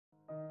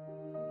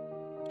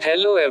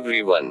Hello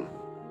everyone.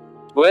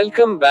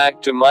 Welcome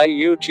back to my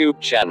YouTube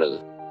channel.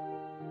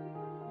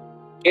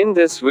 In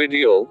this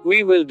video,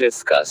 we will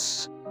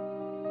discuss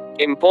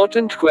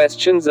important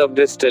questions of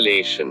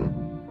distillation,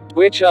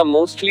 which are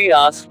mostly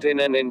asked in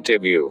an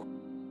interview.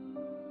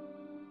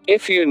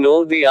 If you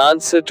know the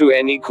answer to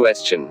any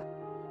question,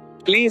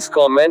 please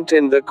comment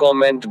in the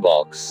comment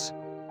box.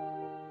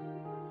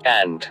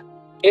 And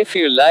if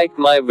you like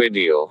my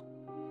video,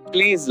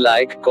 please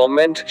like,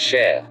 comment,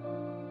 share,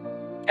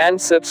 and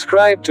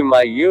subscribe to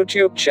my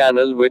YouTube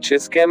channel, which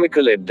is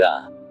Chemical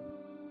Idda.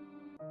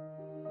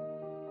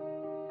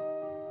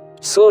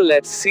 So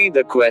let's see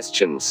the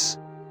questions.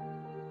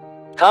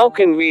 How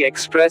can we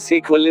express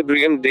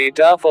equilibrium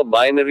data for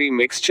binary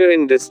mixture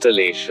in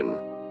distillation?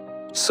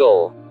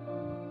 So,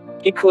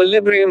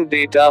 equilibrium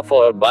data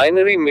for a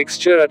binary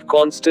mixture at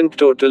constant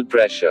total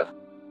pressure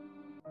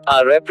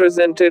are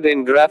represented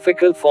in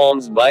graphical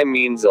forms by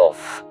means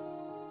of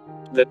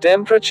the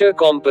temperature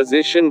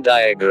composition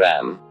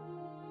diagram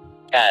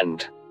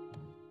and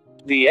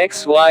the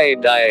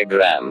XY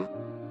diagram.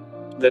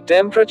 The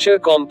temperature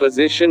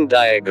composition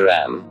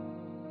diagram,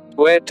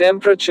 where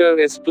temperature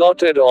is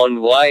plotted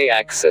on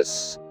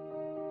y-axis,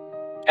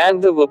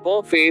 and the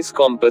vapor phase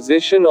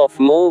composition of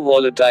more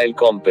volatile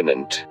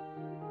component,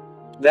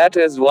 that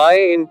is Y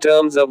in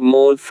terms of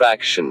mole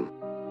fraction,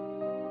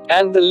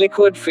 and the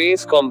liquid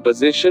phase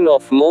composition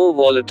of more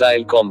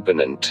volatile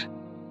component,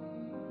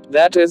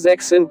 that is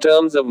X in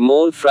terms of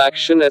mole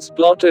fraction, is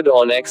plotted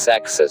on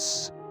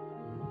x-axis,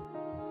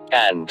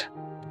 and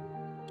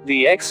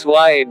the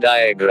XY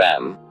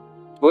diagram,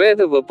 where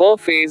the vapor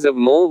phase of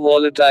more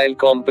volatile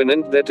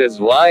component, that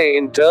is Y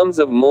in terms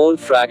of mole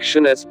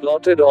fraction, is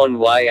plotted on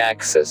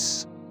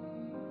y-axis,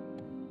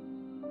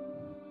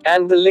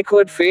 and the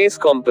liquid phase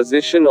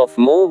composition of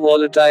more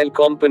volatile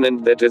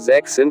component, that is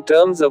X in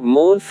terms of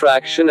mole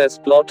fraction, is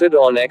plotted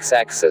on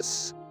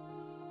x-axis.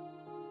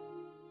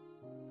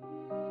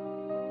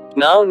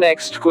 Now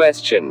next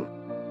question.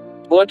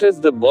 What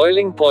is the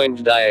boiling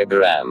point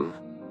diagram?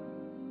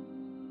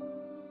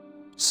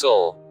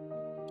 So,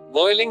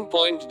 boiling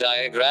point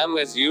diagram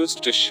is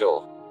used to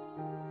show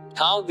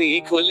how the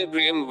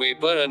equilibrium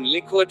vapor and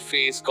liquid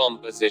phase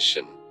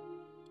composition,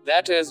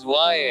 that is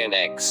Y and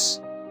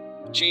X,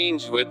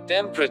 change with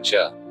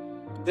temperature.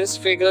 This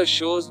figure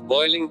shows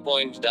boiling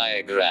point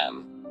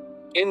diagram.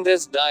 In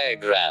this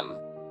diagram,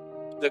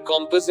 the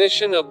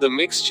composition of the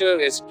mixture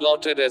is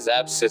plotted as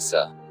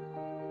abscissa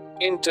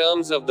in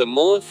terms of the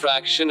mole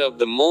fraction of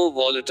the more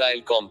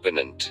volatile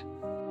component,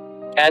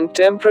 and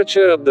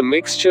temperature of the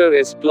mixture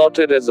is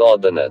plotted as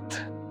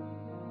ordinate.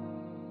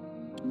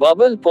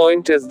 Bubble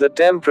point is the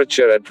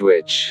temperature at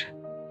which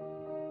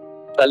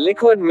a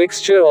liquid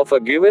mixture of a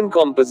given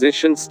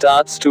composition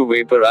starts to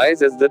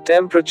vaporize as the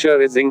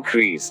temperature is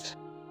increased.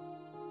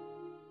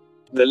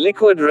 The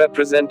liquid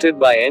represented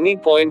by any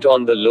point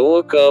on the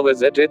lower curve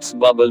is at its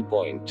bubble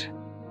point,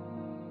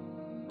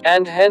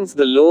 and hence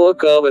the lower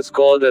curve is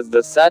called as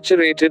the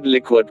saturated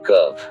liquid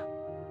curve,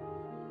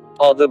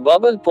 or the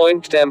bubble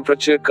point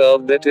temperature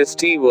curve, that is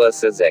T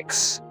versus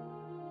X.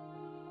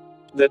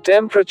 The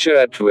temperature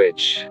at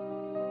which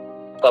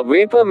a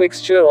vapor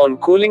mixture on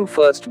cooling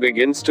first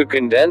begins to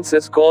condense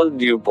is called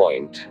dew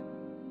point.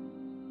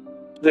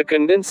 The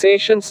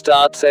condensation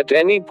starts at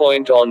any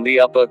point on the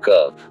upper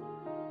curve,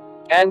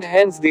 and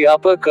hence the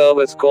upper curve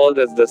is called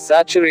as the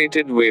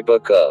saturated vapor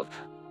curve,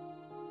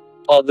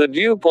 or the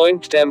dew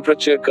point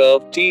temperature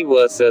curve T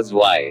versus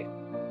Y.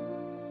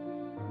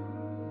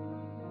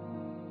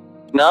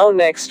 Now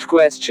next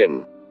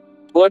question.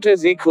 What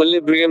is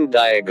equilibrium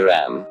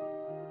diagram,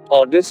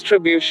 or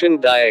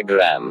distribution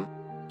diagram,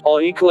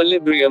 or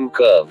equilibrium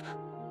curve?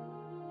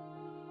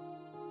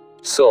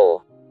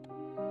 So,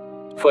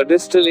 for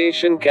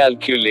distillation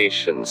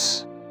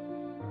calculations,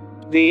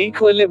 the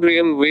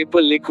equilibrium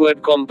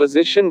vapor-liquid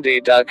composition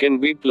data can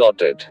be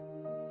plotted,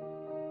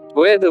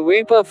 where the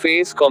vapor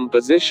phase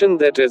composition,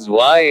 that is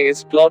Y,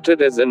 is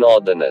plotted as an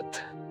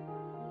ordinate,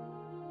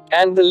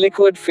 and the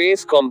liquid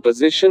phase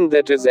composition,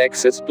 that is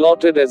X, is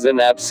plotted as an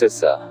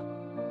abscissa.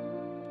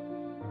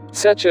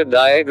 Such a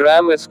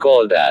diagram is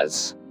called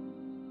as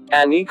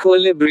an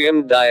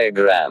equilibrium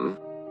diagram,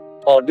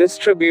 or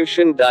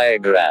distribution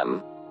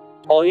diagram,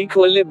 or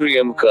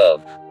equilibrium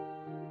curve.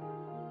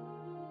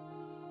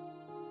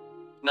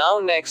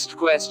 Now next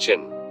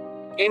question.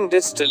 In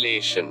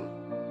distillation,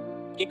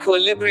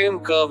 equilibrium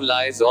curve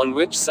lies on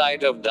which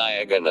side of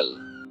diagonal?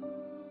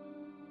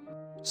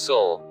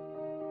 So,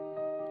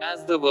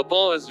 as the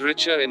vapor is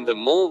richer in the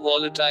more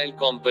volatile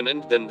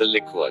component than the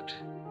liquid,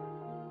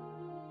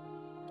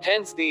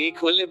 hence the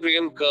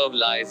equilibrium curve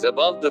lies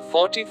above the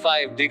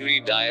 45-degree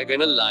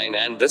diagonal line,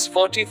 and this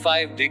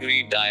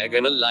 45-degree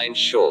diagonal line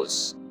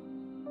shows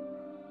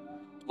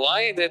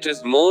Y, that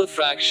is mole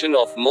fraction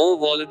of more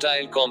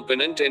volatile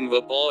component in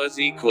vapor, is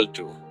equal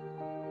to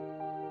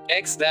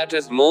X, that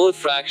is mole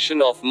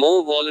fraction of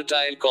more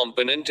volatile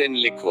component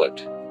in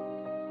liquid.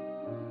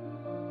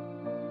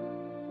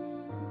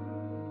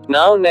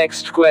 Now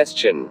next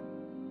question.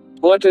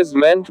 What is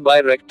meant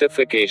by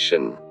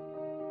rectification?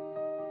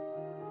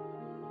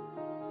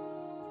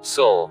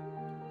 So,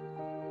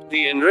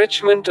 the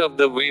enrichment of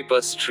the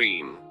vapor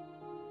stream,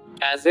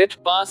 as it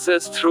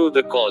passes through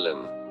the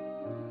column,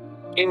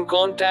 in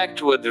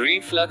contact with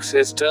reflux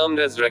is termed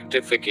as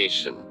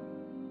rectification.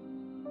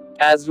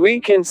 As we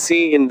can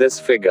see in this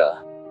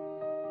figure,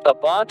 a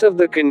part of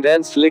the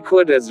condensed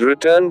liquid is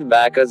returned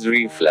back as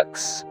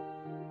reflux,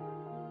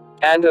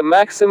 and a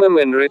maximum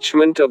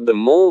enrichment of the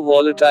more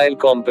volatile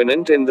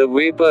component in the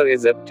vapor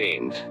is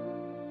obtained.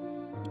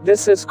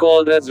 This is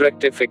called as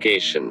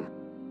rectification.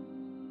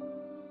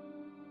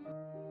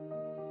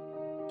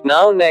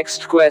 Now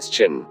next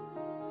question.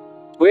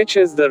 Which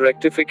is the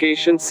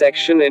rectification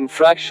section in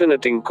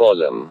fractionating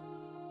column?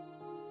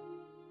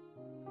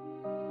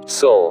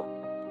 So,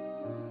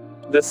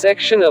 the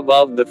section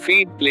above the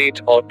feed plate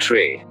or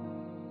tray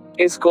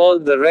is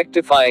called the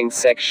rectifying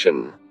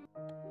section.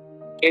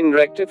 In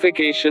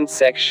rectification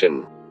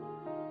section,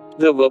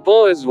 the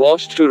vapor is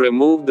washed to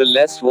remove the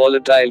less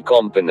volatile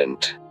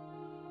component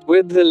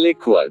with the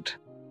liquid,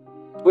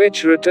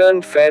 which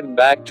returned fed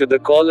back to the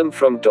column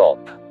from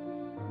top.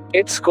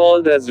 It's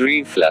called as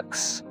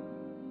reflux.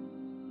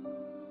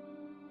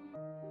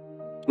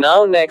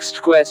 Now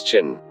next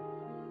question.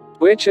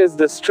 Which is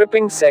the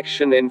stripping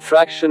section in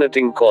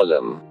fractionating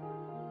column?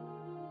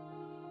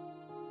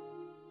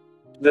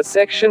 The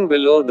section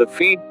below the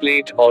feed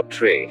plate or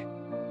tray,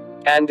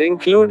 and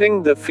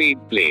including the feed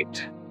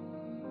plate,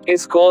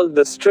 is called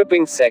the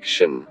stripping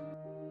section.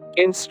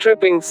 In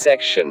stripping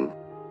section,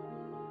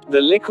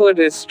 the liquid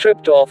is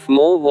stripped of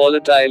more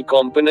volatile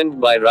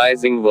component by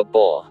rising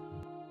vapor.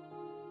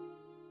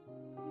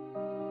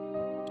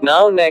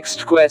 Now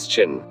next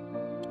question.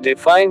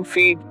 Define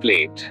feed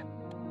plate.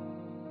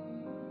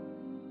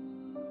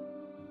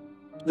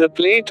 The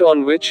plate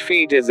on which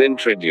feed is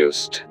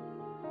introduced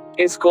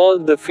is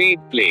called the feed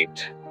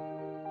plate.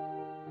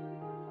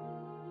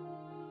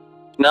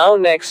 Now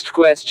next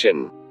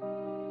question.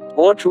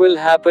 What will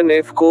happen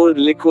if cold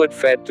liquid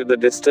fed to the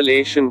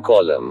distillation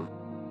column?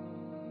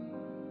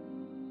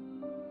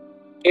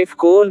 If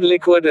cold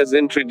liquid is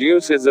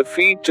introduced as a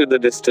feed to the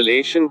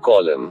distillation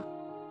column,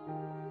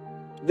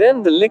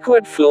 then the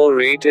liquid flow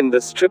rate in the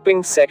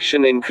stripping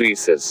section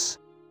increases,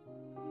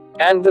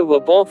 and the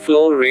vapor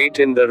flow rate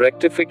in the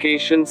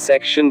rectification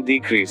section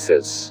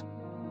decreases,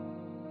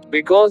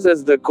 because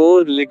as the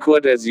cold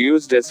liquid is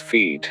used as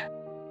feed,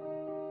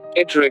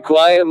 it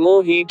requires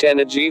more heat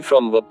energy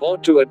from vapor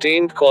to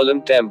attain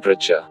column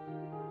temperature.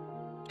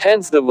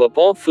 Hence the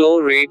vapor flow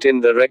rate in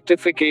the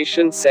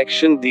rectification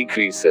section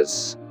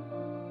decreases,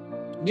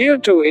 due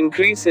to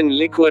increase in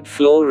liquid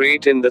flow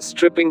rate in the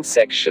stripping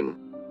section.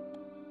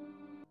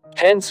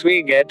 Hence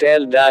we get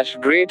L dash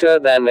greater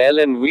than L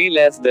and V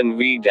less than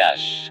V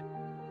dash,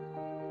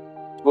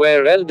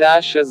 where L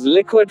dash is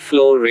liquid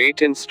flow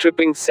rate in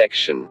stripping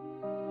section,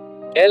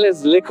 L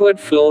is liquid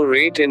flow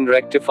rate in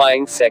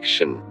rectifying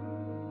section,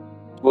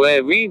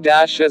 where V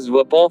dash is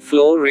vapor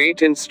flow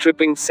rate in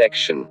stripping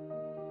section,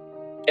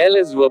 L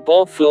is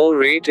vapor flow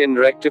rate in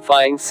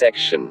rectifying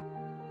section.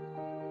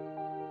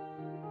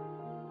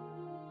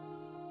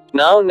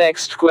 Now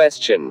next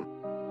question.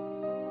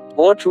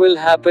 What will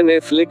happen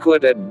if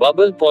liquid at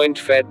bubble point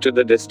fed to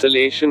the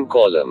distillation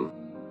column?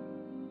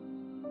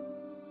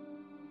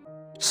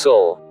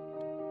 So,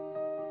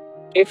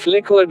 if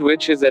liquid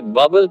which is at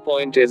bubble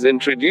point is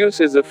introduced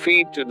as a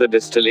feed to the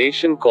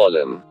distillation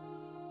column,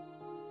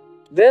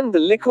 then the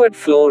liquid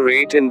flow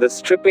rate in the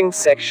stripping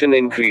section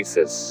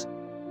increases,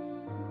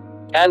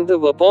 and the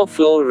vapor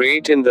flow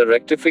rate in the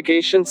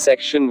rectification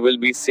section will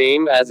be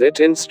same as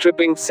it in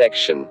stripping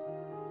section,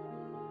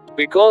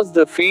 because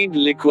the feed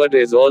liquid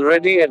is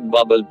already at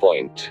bubble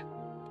point.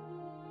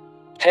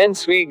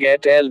 Hence we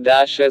get L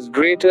dash as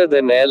greater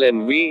than L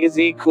and V is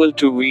equal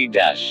to V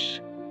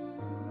dash.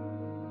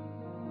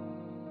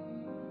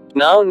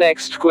 Now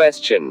next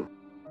question.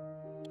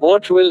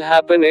 What will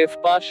happen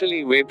if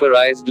partially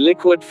vaporized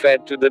liquid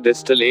fed to the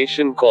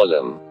distillation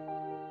column?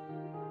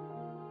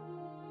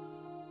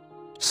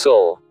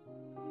 So,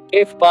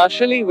 if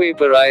partially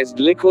vaporized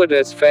liquid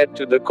is fed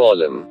to the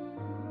column,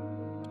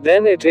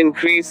 then it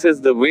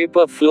increases the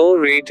vapor flow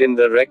rate in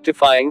the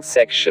rectifying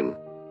section,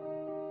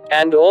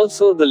 and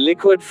also the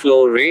liquid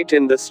flow rate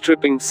in the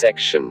stripping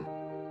section,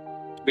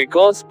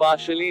 because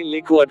partially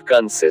liquid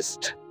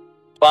consists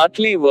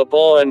partly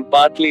vapor and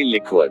partly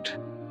liquid.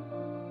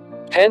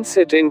 Hence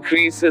it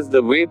increases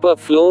the vapor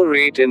flow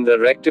rate in the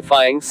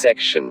rectifying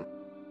section,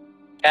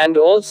 and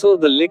also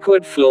the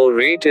liquid flow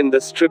rate in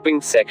the stripping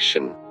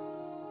section.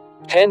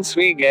 Hence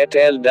we get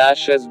L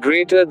dash as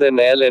greater than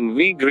L and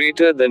V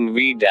greater than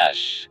V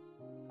dash.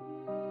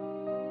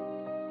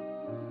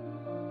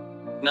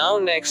 Now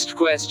next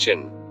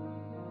question.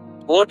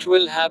 What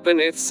will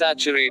happen if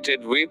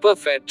saturated vapor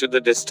fed to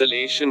the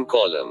distillation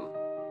column?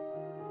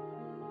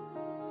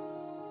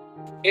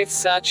 If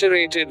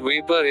saturated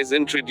vapor is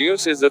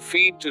introduced as a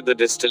feed to the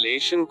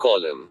distillation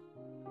column,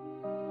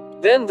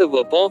 then the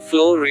vapor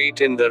flow rate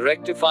in the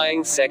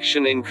rectifying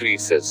section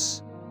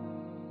increases,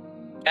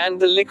 and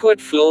the liquid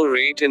flow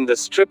rate in the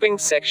stripping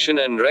section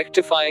and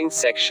rectifying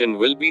section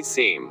will be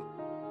same.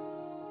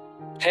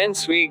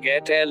 Hence we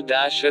get L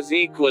dash is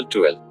equal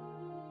to L,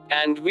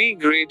 and V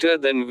greater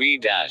than V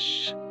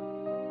dash.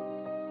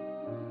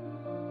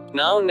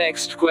 Now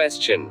next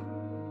question.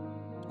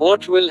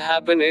 What will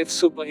happen if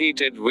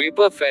superheated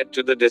vapor fed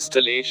to the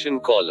distillation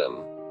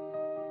column?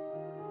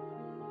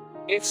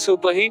 If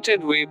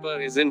superheated vapor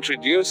is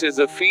introduced as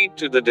a feed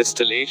to the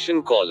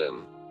distillation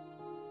column,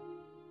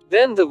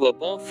 then the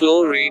vapor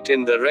flow rate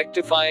in the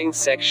rectifying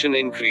section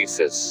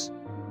increases,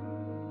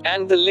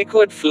 and the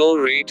liquid flow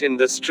rate in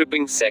the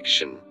stripping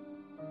section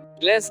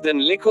less than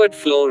liquid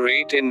flow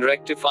rate in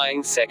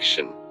rectifying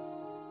section,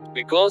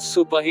 because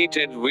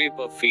superheated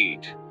vapor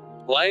feed,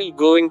 while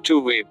going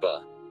to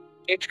vapor,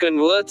 it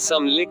converts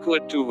some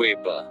liquid to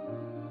vapor.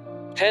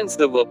 Hence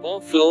the vapor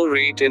flow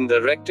rate in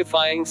the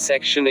rectifying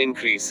section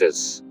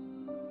increases,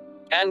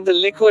 and the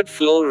liquid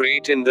flow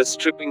rate in the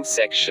stripping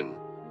section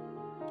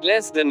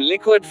less than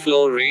liquid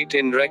flow rate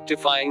in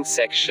rectifying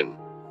section.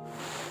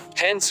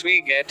 Hence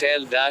we get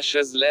L dash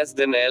is less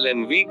than L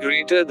and V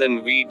greater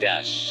than V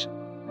dash.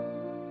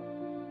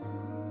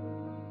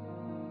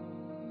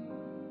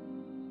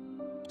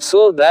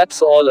 So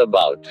that's all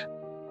about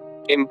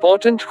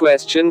important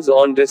questions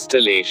on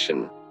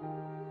distillation.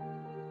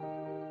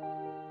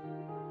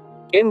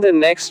 In the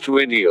next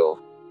video,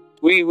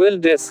 we will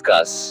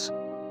discuss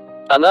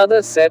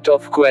another set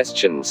of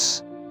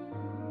questions.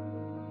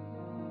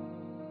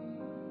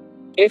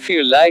 If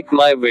you like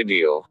my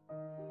video,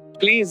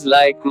 please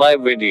like my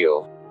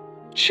video,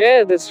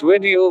 share this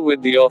video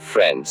with your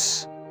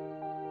friends,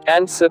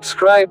 and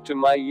subscribe to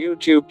my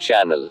YouTube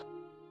channel.